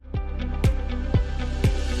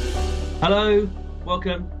Hello,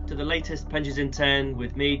 welcome to the latest Pensions in 10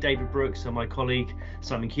 with me, David Brooks, and my colleague,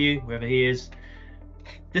 Simon Q, wherever he is.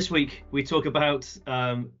 This week, we talk about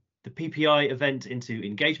the PPI event into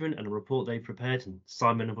engagement and a report they prepared, and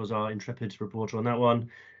Simon was our intrepid reporter on that one.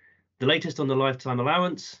 The latest on the lifetime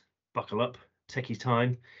allowance, buckle up, techie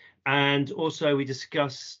time. And also we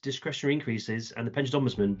discuss discretionary increases and the Pensions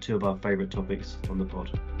Ombudsman, two of our favourite topics on the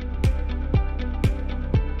pod.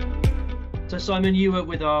 So Simon, you were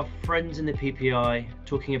with our friends in the PPI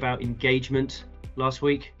talking about engagement last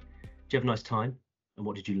week. Did you have a nice time? And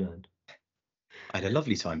what did you learn? I had a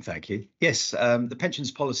lovely time, thank you. Yes, the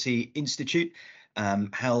Pensions Policy Institute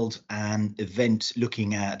held an event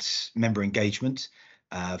looking at member engagement.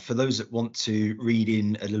 For those that want to read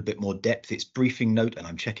in a little bit more depth, it's briefing note, and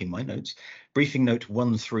I'm checking my notes, briefing note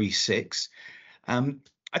 136.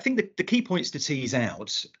 I think the key points to tease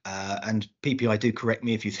out, and PPI do correct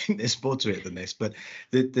me if you think there's more to it than this, but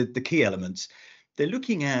the key elements, they're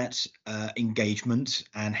looking at engagement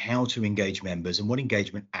and how to engage members and what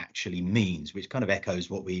engagement actually means, which kind of echoes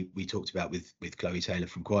what we talked about with Chloe Taylor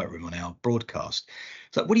from Quiet Room on our broadcast.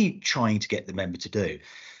 So what are you trying to get the member to do?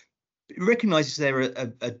 It recognises there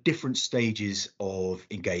are different stages of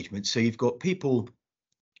engagement. So you've got people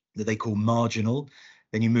that they call marginal,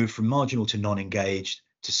 then you move from marginal to non-engaged,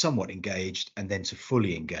 to somewhat engaged, and then to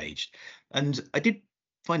fully engaged. And I did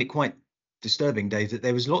find it quite disturbing, Dave, that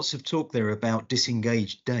there was lots of talk there about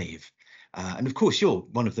disengaged Dave. And of course, you're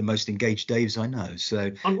one of the most engaged Daves I know.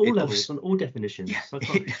 So on all levels, on all definitions. Yeah,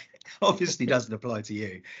 it obviously doesn't apply to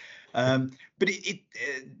you. But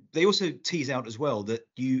they also tease out as well that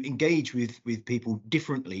you engage with people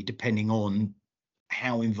differently depending on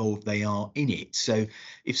how involved they are in it. So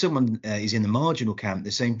if someone is in the marginal camp,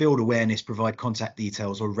 they're saying build awareness, provide contact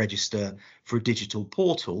details, or register for a digital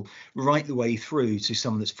portal, right the way through to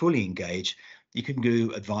someone that's fully engaged. You can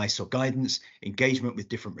do advice or guidance, engagement with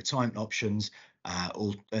different retirement options,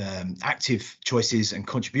 or active choices and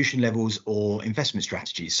contribution levels, or investment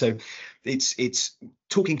strategies. So it's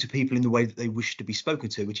talking to people in the way that they wish to be spoken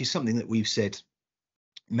to, which is something that we've said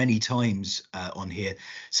many times on here.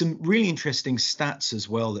 Some really interesting stats as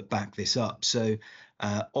well that back this up. So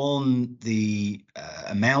on the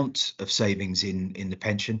amount of savings in the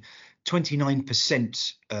pension,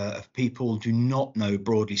 29% of people do not know,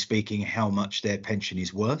 broadly speaking, how much their pension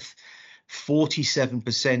is worth.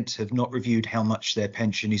 47% have not reviewed how much their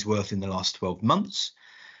pension is worth in the last 12 months.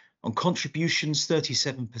 On contributions,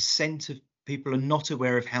 37% of people are not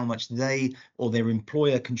aware of how much they or their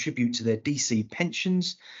employer contribute to their DC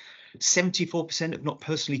pensions. 74% have not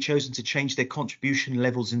personally chosen to change their contribution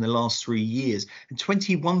levels in the last 3 years. And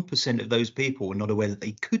 21% of those people were not aware that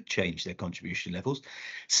they could change their contribution levels.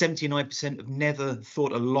 79% have never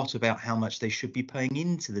thought a lot about how much they should be paying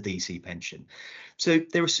into the DC pension. So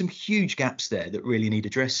there are some huge gaps there that really need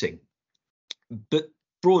addressing. But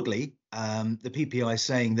broadly, the PPI is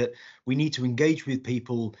saying that we need to engage with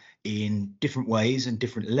people in different ways and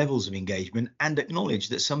different levels of engagement, and acknowledge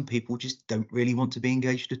that some people just don't really want to be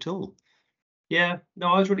engaged at all. Yeah, no,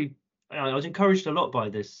 I was encouraged a lot by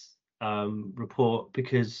this report,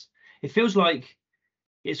 because it feels like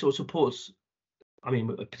it sort of supports, I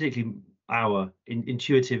mean, particularly our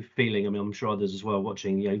intuitive feeling. I mean, I'm sure others as well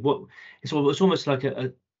watching, what it's almost like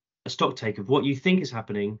a stock take of what you think is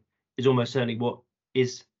happening is almost certainly what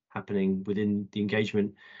is happening within the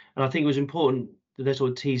engagement. And I think it was important that they're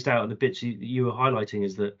sort of teased out, and the bits you were highlighting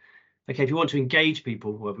is that, okay, if you want to engage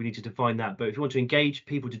people, well, we need to define that, but if you want to engage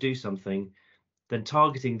people to do something, then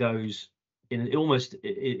targeting those in almost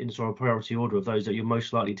in sort of priority order of those that you're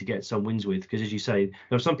most likely to get some wins with. Because as you say,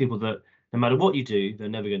 there are some people that no matter what you do, they're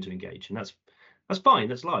never going to engage, and that's fine,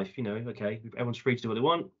 that's life, okay, everyone's free to do what they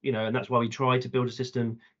want, and that's why we try to build a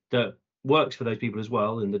system that works for those people as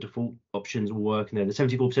well, and the default options will work. And then the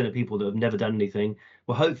 74% of people that have never done anything,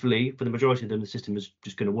 well, hopefully for the majority of them, the system is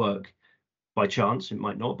just going to work by chance. It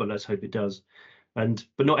might not, but let's hope it does. But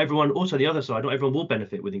not everyone, also the other side, not everyone will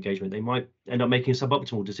benefit with engagement. They might end up making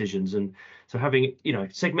suboptimal decisions. And so having,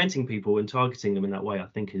 segmenting people and targeting them in that way, I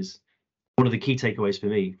think is one of the key takeaways for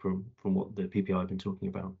me from what the PPI have been talking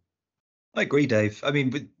about. I agree, Dave. I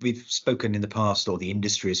mean, we've spoken in the past, or the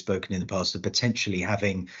industry has spoken in the past, of potentially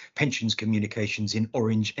having pensions communications in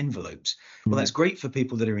orange envelopes. Well, that's great for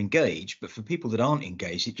people that are engaged, but for people that aren't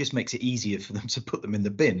engaged, it just makes it easier for them to put them in the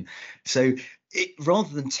bin. So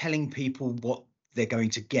rather than telling people what they're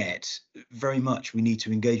going to get, very much we need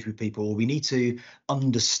to engage with people, or we need to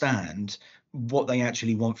understand what they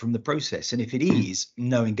actually want from the process. And if it is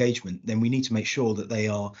no engagement, then we need to make sure that they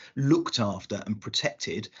are looked after and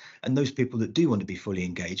protected, and those people that do want to be fully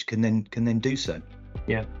engaged can then do so.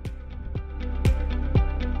 Yeah.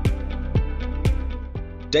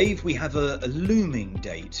 Dave, we have a looming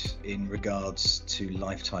date in regards to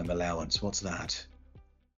lifetime allowance. What's that?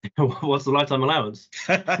 What's the lifetime allowance?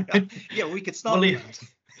 Yeah, we could start with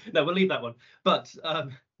that. No, we'll leave that one. But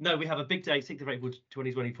no, we have a big date, 6th of April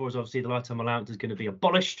 2024 is obviously the lifetime allowance is going to be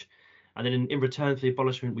abolished. And then in return for the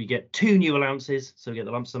abolishment, we get 2 new allowances. So we get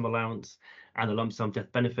the lump sum allowance and the lump sum death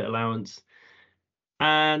benefit allowance.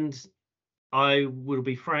 And I will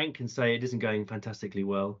be frank and say it isn't going fantastically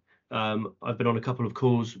well. I've been on a couple of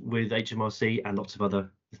calls with HMRC and lots of other,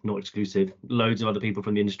 not exclusive, loads of other people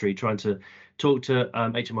from the industry trying to talk to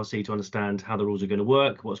HMRC to understand how the rules are going to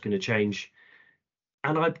work, what's going to change.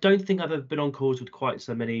 And I don't think I've ever been on calls with quite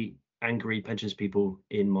so many angry pensions people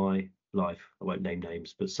in my life. I won't name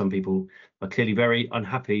names, but some people are clearly very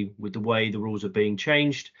unhappy with the way the rules are being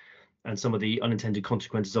changed and some of the unintended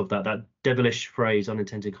consequences of that devilish phrase,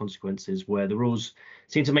 unintended consequences, where the rules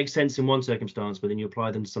seem to make sense in one circumstance, but then you apply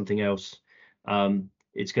them to something else,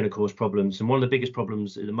 it's going to cause problems. And one of the biggest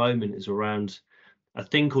problems at the moment is around a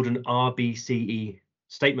thing called an RBCE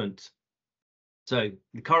statement. So in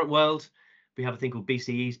the current world, we have a thing called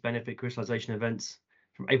BCEs, benefit crystallization events.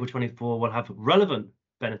 From April 24, we'll have relevant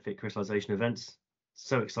benefit crystallization events.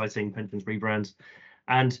 So exciting, pensions rebrands.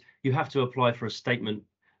 And you have to apply for a statement,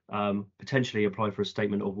 potentially apply for a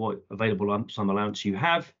statement of what available lump sum allowance you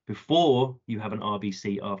have before you have an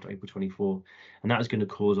RBC after April 24. And that is going to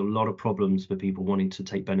cause a lot of problems for people wanting to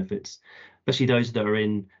take benefits, especially those that are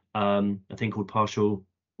in a thing called partial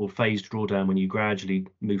or phased drawdown, when you gradually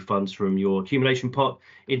move funds from your accumulation pot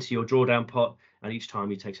into your drawdown pot, and each time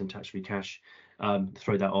you take some tax-free cash,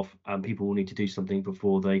 throw that off, and people will need to do something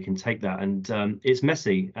before they can take that. And it's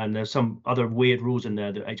messy, and there's some other weird rules in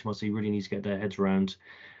there that HMRC really needs to get their heads around.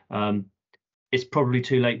 It's probably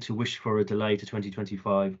too late to wish for a delay to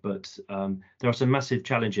 2025, but there are some massive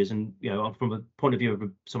challenges. And from a point of view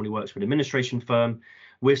of somebody who works for an administration firm,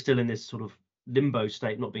 we're still in this sort of limbo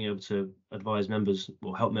state, not being able to advise members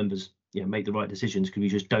or help members make the right decisions, because we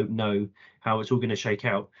just don't know how it's all going to shake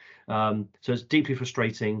out. So it's deeply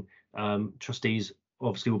frustrating. Trustees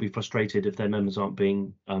obviously will be frustrated if their members aren't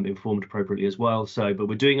being informed appropriately as well. But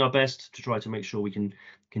we're doing our best to try to make sure we can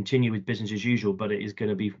continue with business as usual, but it is going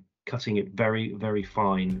to be cutting it very, very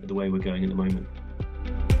fine the way we're going at the moment.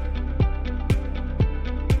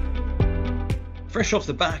 Fresh off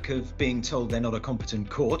the back of being told they're not a competent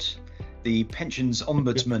court, the Pensions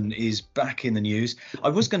Ombudsman is back in the news. I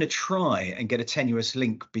was going to try and get a tenuous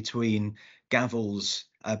link between gavels,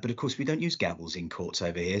 but of course we don't use gavels in courts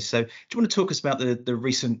over here. So do you want to talk us about the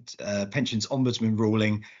recent Pensions Ombudsman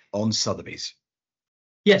ruling on Sotheby's?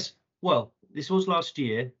 Yes, well, this was last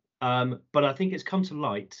year, but I think it's come to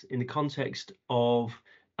light in the context of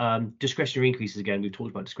discretionary increases. Again, we've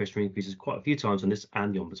talked about discretionary increases quite a few times on this,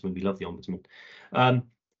 and the Ombudsman. We love the Ombudsman.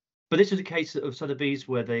 But this was a case of Sotheby's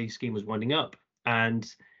where the scheme was winding up. And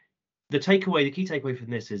the key takeaway from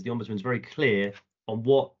this is the Ombudsman's very clear on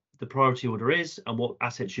what the priority order is and what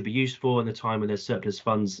assets should be used for in the time when there's surplus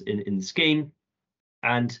funds in the scheme.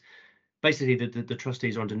 And basically, the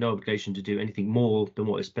trustees are under no obligation to do anything more than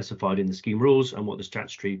what is specified in the scheme rules and what the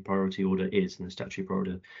statutory priority order is. And the statutory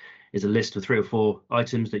priority order is a list of 3 or 4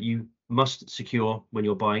 items that you must secure when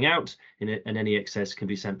you're buying out, and any excess can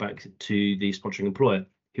be sent back to the sponsoring employer,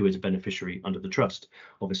 who is a beneficiary under the trust,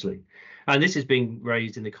 obviously. And this is being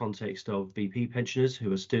raised in the context of BP pensioners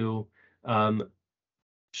who are still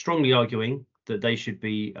strongly arguing that they should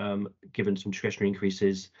be given some discretionary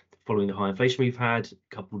increases following the high inflation we've had,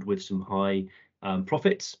 coupled with some high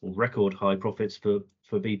profits, or record high profits for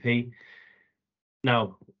BP.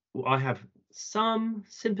 Now, I have some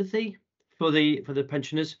sympathy for the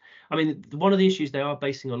pensioners. I mean, one of the issues, they are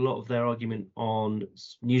basing a lot of their argument on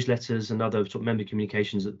newsletters and other sort of member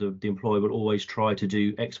communications that the employer will always try to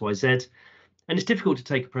do X, Y, Z. And it's difficult to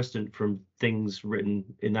take a precedent from things written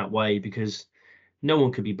in that way, because no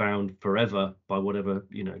one can be bound forever by whatever,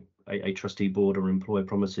 a trustee board or employer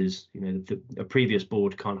promises. A previous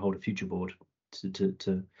board can't hold a future board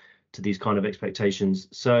to these kind of expectations.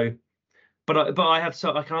 So, but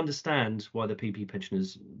I can understand why the PP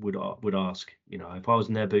pensioners would ask. If I was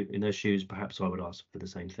in their shoes, perhaps I would ask for the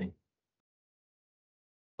same thing.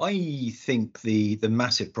 I think the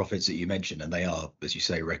massive profits that you mentioned, and they are, as you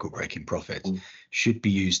say, record-breaking profits, should be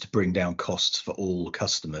used to bring down costs for all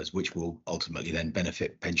customers, which will ultimately then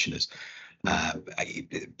benefit pensioners,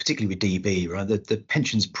 particularly with DB. Right, the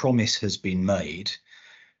pensions promise has been made.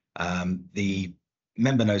 The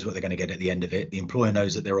member knows what they're going to get at the end of it. The employer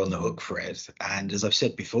knows that they're on the hook for it. And as I've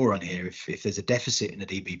said before on here, if there's a deficit in a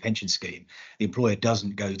DB pension scheme, the employer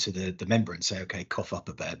doesn't go to the member and say, okay, cough up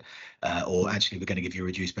a bit, or actually we're going to give you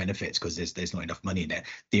reduced benefits because there's not enough money in there.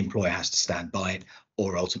 The employer has to stand by it,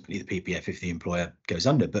 or ultimately the PPF if the employer goes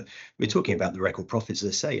under. But we're talking about the record profits, as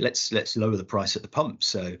I say. Let's lower the price at the pump.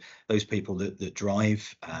 So those people that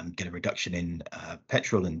drive get a reduction in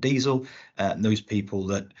petrol and diesel, and those people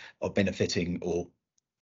that are benefiting or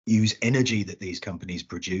use energy that these companies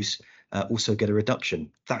produce also get a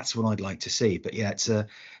reduction. That's what I'd like to see. But yeah, it's a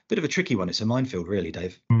bit of a tricky one. It's a minefield, really,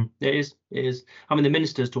 Dave. It is. I mean, the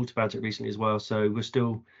minister's talked about it recently as well. So we're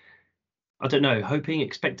still, I don't know, hoping,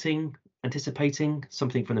 expecting, anticipating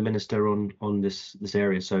something from the minister on this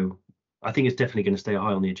area. So I think it's definitely going to stay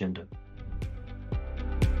high on the agenda.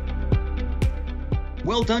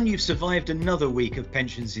 Well done. You've survived another week of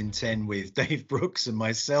Pensions in 10 with Dave Brooks and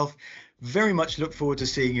myself. Very much look forward to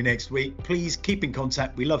seeing you next week. Please keep in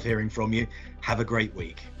contact. We love hearing from you. Have a great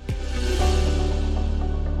week.